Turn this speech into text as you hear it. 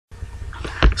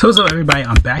So what's up, everybody?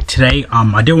 I'm back today.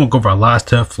 I did want to go over a lot of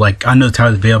stuff. Like, I know the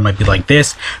title of the video might be like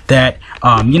this, that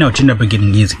Jameba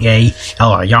getting EZA,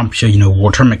 Yamcha,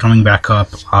 World Tournament coming back up,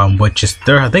 which is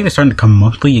I think they're starting to come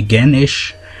monthly again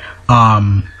ish. Cause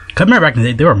I remember back in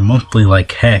the day they were monthly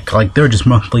like heck, like they were just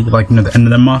monthly like the end of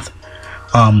the month.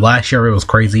 Last year it was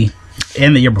crazy,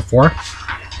 and the year before.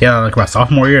 Yeah, like my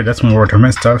sophomore year, that's when World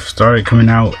Tournament stuff started coming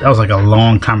out. That was like a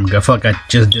long time ago. I feel like I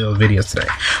just did those videos today.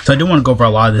 So I do want to go over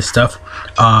a lot of this stuff.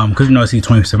 Because it's the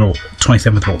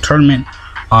 27th World Tournament.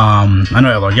 I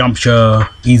know Yamcha,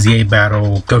 EZA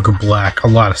battle, Goku Black, a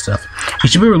lot of stuff. He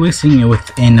should be releasing it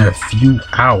within a few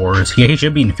hours. Yeah, he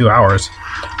should be in a few hours.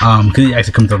 Because it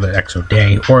actually comes out the extra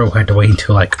day. Or we'll have to wait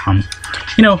until like, a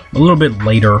little bit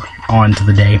later on to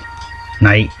the day,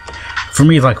 night. For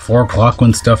me, it's like 4 o'clock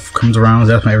when stuff comes around.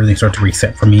 That's when everything starts to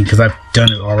reset for me, because I've done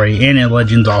it already, and in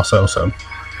Legends also. So,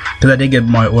 because I did get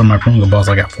one of my promo balls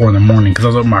like at 4 in the morning, because I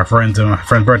was with my friends and my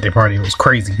friend's birthday party. It was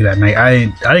crazy that night. I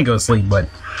didn't go to sleep, but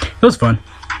it was fun.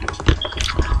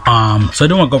 So I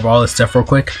do want to go over all this stuff real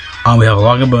quick. We have a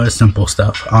lot of bonus simple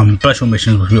stuff. Special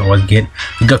missions, which we always get.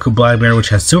 The Goku Black Bear, which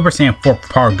has Super Saiyan 4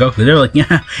 power Goku. They're like,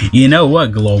 yeah, you know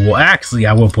what, Global? Actually,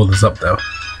 I will pull this up though.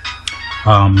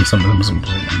 Some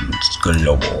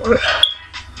Global.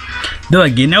 They're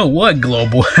like, you know what,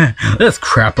 Global? Let's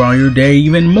crap on your day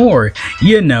even more.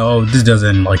 This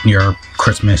doesn't like near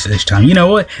Christmas-ish time. You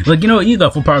know what? Like, you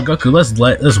got full power Goku. Let's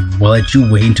let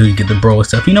you wait until you get the bro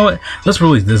stuff. You know what? Let's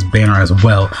release this banner as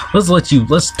well. Let's taunt you.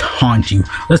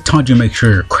 Let's taunt you. Make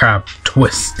sure your crap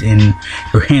twists and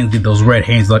your hands get those red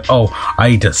hands. Like, oh, I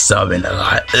need to sub in a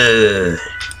lot. I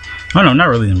don't know, not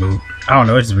really in the mood. I don't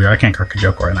know. It's just weird. I can't crack a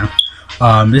joke right now.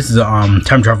 This is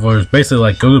time travelers. Basically,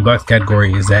 like Goku Black's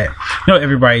category is that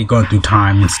everybody going through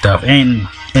time and stuff, and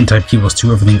type equals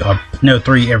 2 everything up. No,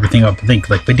 3 everything up. I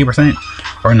think like 50%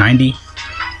 or 90.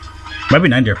 Might be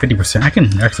 90 or 50%. I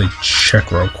can actually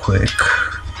check real quick.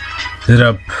 Is it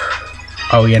up?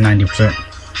 Oh yeah, 90%.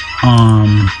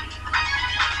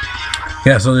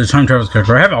 Yeah, so there's time travelers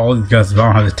character. I have all these guys, but I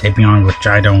don't have the taping on, which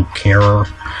I don't care. I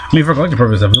mean, for collector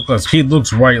purposes, he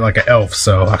looks right like an elf,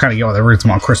 so I kind of get all that reason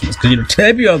on Christmas. Because,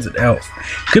 Tapion's an elf.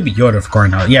 Could be Yoda for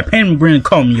crying out. Yeah, Pan and Brandon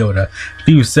call him Yoda. If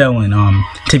you selling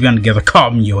Tapion together,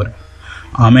 call him Yoda.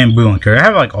 And Boo and Carrie. I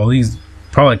have like all these,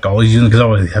 probably like all these units, because I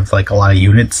always have like a lot of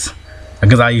units.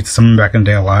 Because I used to summon back in the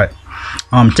day a lot.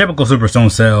 Typical Super Stone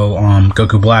Cell,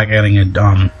 Goku Black adding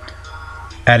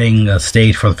a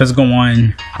stage for the physical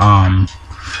one. Dragon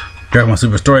Ball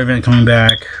Super Story event coming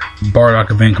back.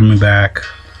 Bardock event coming back.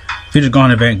 Future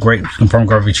Gohan event, great. Confirm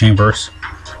Gravity Chambers.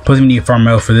 Plus, you need farm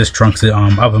mail for this Trunks to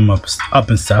up him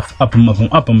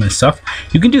and stuff.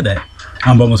 You can do that.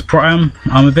 Bonus Prime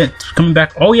event coming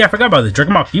back. Oh yeah, I forgot about this.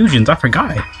 Dragon Ball Fusions. I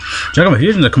forgot. Dragon Ball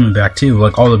Fusions are coming back too.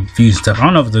 Like all the fusion stuff. I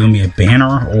don't know if it's gonna be a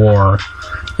banner or.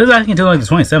 This is actually until like the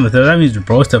 27th. That means the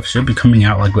bro stuff should be coming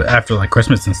out like after like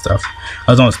Christmas and stuff.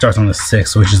 I was on starts on the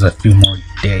 6th, which is a few more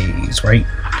days, right?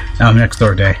 Next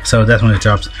Thursday. So that's when it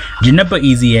drops. Jameba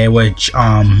EZA, which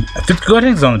physical Go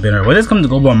tanks on the banner. When this comes to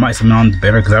global, I might summon on the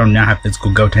banner because I don't now have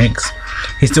physical Go tanks.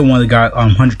 He's still one of the guys.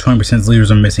 120%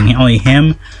 leaders are missing. Only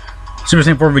him, Super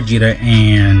Saiyan 4 Vegeta,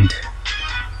 and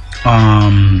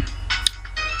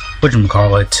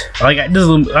whatchamacallit. Like I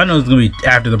know it's gonna be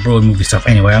after the Broly movie stuff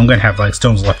anyway. I'm gonna have like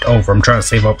stones left over. I'm trying to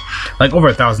save up like over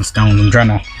 1,000 stones. I'm trying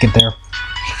to get there.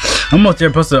 I'm almost there.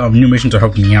 Plus the new missions are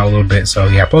helping me out a little bit. So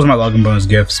yeah, plus my login bonus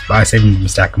gifts. I save them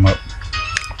and stack them up.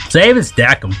 Save and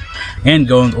stack them.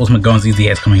 And Ultimate Gohan's EZA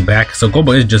is coming back. So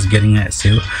Global is just getting that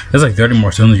too. There's like 30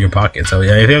 more stones in your pocket. So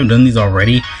yeah, if you haven't done these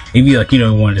already, if you like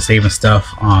wanted to save and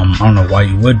stuff, I don't know why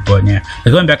you would, but yeah,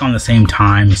 they're going back on the same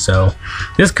time. So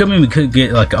this could mean we could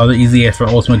get like other EZAs for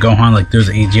Ultimate Gohan. Like there's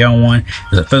an AGL one,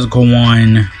 there's a physical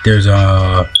one, there's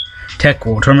a Tech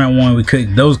World Tournament one.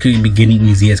 Those could be getting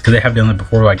EZAs because they have done it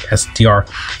before, like STR.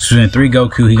 So in 3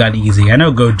 Goku, he got EZA. I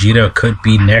know Gogeta could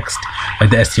be next,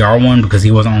 like the STR one, because he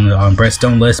wasn't on the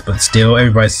Breadstone list, but still,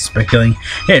 everybody's speculating.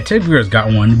 Yeah, Tedbear's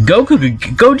got one.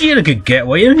 Gogeta could get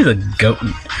one. Yeah, he's a goat.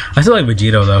 I still like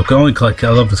Vegeta though. Could only collect. I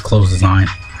love his clothes design.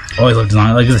 Always love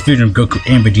design. Like it's a fusion of Goku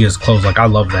and Vegeta's clothes. Like I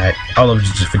love that. I love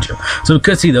just Vegeta. So we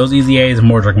could see those EZAs and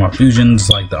more Dragon Ball fusions,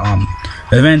 like the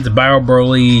event, the Bio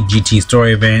Broly GT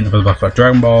story event for the Black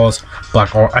Dragon Balls.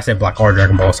 I said Black R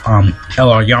Dragon Balls.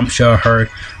 LR Yamcha. Heard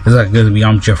this is like gonna be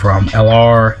Yamcha from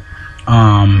LR.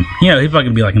 He's probably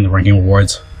gonna be like in the ranking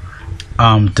rewards.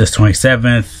 This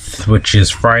 27th, which is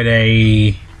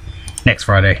Friday. Next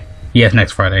Friday. Yes,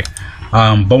 next Friday.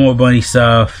 Bomo Bunny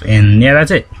stuff, and yeah,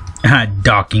 that's it.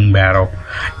 Docking battle.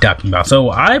 So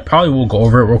I probably will go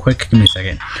over it real quick. Give me a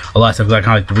second. A lot of stuff I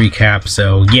kind of like the recap.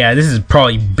 So yeah, this is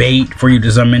probably bait for you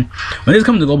to summon. When this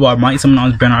comes to global, I might summon on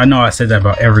this banner. I know I said that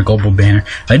about every global banner.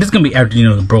 Like this is gonna be after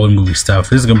the Broly movie stuff.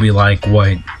 This is gonna be like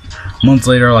what, months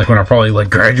later, like when I probably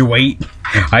like graduate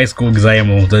high school, because I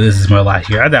am old. So this is my last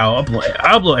year. I'll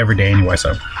upload every day anyway.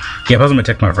 So yeah, plus I'm gonna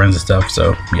text my friends and stuff.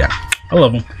 So yeah, I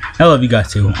love them. I love you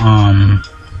guys too.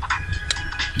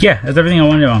 Yeah, that's everything I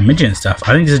wanted to mention and stuff.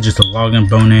 I think this is just a login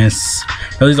bonus.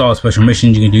 These are all special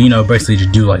missions you can do. Basically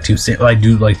just do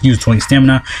use 20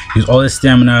 stamina, use all this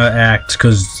stamina act,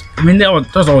 because I mean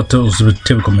those are all those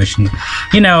typical missions.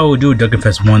 Do a Dokkan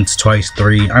Fest once, twice,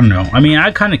 3. I don't know. I mean,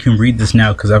 I kind of can read this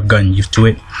now because I've gotten used to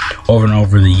it over and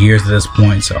over the years at this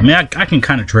point. So I mean, I can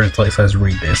kind of translate as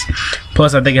read this.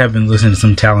 Plus, I think I've been listening to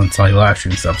some talents like live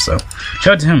stream stuff. So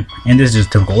shout out to him. And this is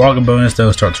just typical login bonus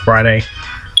though. Starts Friday.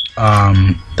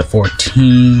 The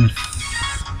 14th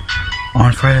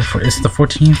on Friday. It's the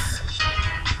 14th.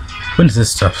 When does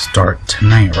this stuff start?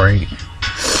 Tonight, right?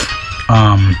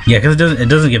 Yeah, because it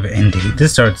doesn't give an end date.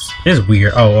 This starts, it's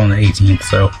weird. Oh, on the 18th.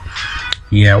 So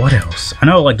yeah, what else? I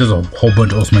know like there's a whole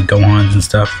bunch of Ultimate Gohans and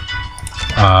stuff.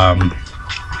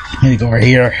 Let me go right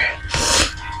here.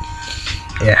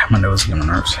 Yeah, my nose is getting on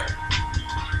nerves.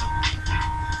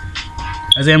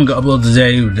 As I am gonna upload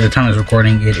today, the time is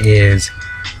recording, it is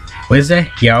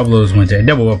Wednesday? Yeah, I'll upload Wednesday.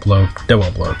 Double upload.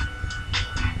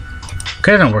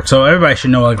 Okay, that don't work. So everybody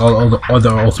should know like all the other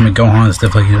Ultimate Gohan and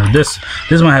stuff like this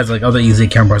one has like other EZA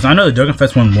counterparts. I know the Dokkan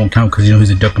Fest one won't count because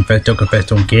he's a Dokkan Fest. Dokkan Fest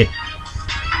don't get.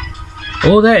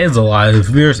 Oh, that is a lie. The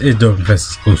Viewers is Dokkan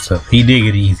Fest exclusive. He did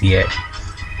get EZA.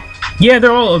 Yeah,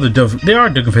 they're all other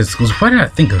Dokkan Fest exclusive. Why did I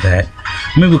think of that?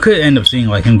 I mean, we could end up seeing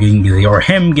like him getting EZA or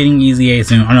him getting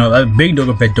EZAs. And I know big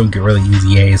Dokkan Fest don't get really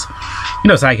EZAs.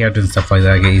 Side characters and stuff like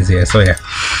that get easier. So yeah,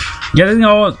 that's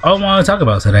all I want to talk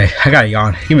about today. I got a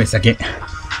yawn. Give me a second.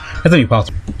 That's gonna be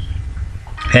possible.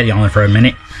 I had yawning for a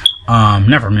minute.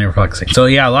 Not for a minute, for like a second. So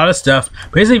yeah, a lot of stuff.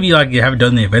 Basically, if you haven't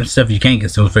done the event stuff, you can't get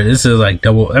stones for it. This is like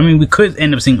double. I mean, we could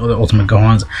end up seeing other Ultimate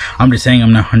Gohans. I'm just saying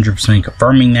I'm not 100%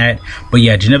 confirming that. But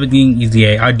yeah, Jameba getting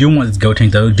EZA. I do want this Go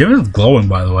Tank though. Jameba's glowing,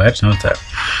 by the way. I just noticed that.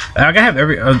 I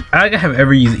gotta have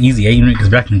every EZA unit because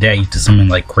back in the day I used to summon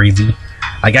like crazy.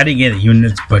 Like I didn't get the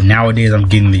units, but nowadays I'm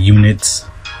getting the units.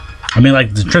 I mean,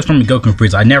 like the Transforming Goku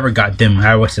Freeze, I never got them.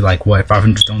 I wasted like what,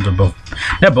 500 stones or both.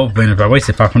 Not both banners, but I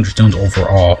wasted 500 stones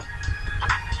overall.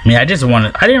 I mean, I didn't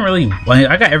really.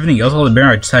 I got everything else on the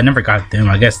banner. I never got them.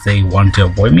 I guess they wanted to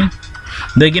avoid me.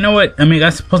 Like, you know what? I mean,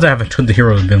 I'm supposed to have a ton of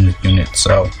heroes ability units,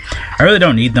 so I really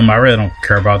don't need them. I really don't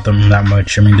care about them that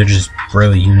much. I mean, they're just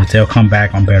really units. They'll come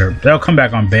back on better. They'll come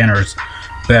back on banners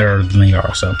better than they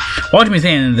are. So watch me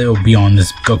saying they'll be on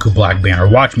this Goku Black banner.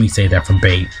 Watch me say that for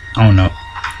bait. I don't know.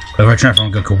 But if I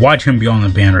transform Goku, watch him be on the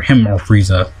banner. Him or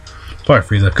Frieza.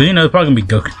 Probably Frieza, because it's probably gonna be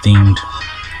Goku themed.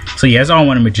 So yeah, that's all I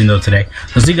want to mention though today.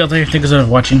 So see you guys later. Thank you so much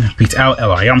for watching. Peace out.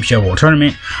 Yamcha World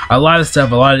Tournament. A lot of this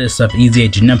stuff. EZA,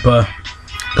 Jameba,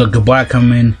 Goku Black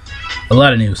coming. A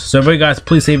lot of news. So everybody guys,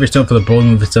 please save your stone for the Broly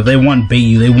movie stuff. They want to bait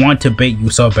you. They want to bait you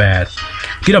so bad.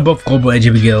 Both global and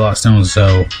JB get a lot of stones.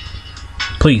 So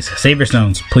please save your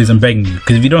stones. Please, I'm begging you.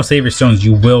 Because if you don't save your stones,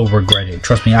 you will regret it.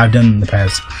 Trust me, I've done it in the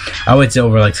past. I would say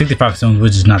over like 65 stones,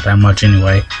 which is not that much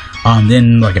anyway.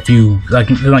 Then like a few,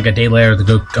 like a day later,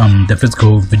 the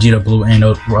physical Vegeta Blue and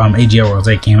AGL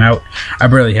Rose came out. I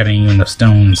barely had any enough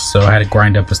stones, so I had to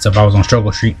grind up and stuff. I was on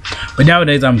Struggle Street, but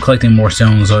nowadays I'm collecting more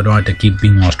stones, so I don't have to keep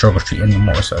being on Struggle Street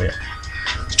anymore. So yeah,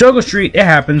 Struggle Street, it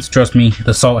happens. Trust me,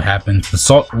 the salt happens. The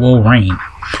salt will rain.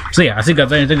 So yeah, I see you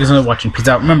guys later. Thank you so much for watching. Peace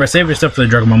out. Remember, save your stuff for the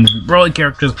Dragon Ball movie. Broly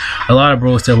characters, a lot of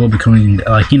Broly stuff will be coming,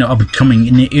 like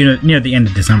near the end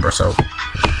of December. So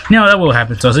that will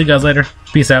happen. So I'll see you guys later.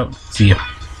 Peace out. See ya.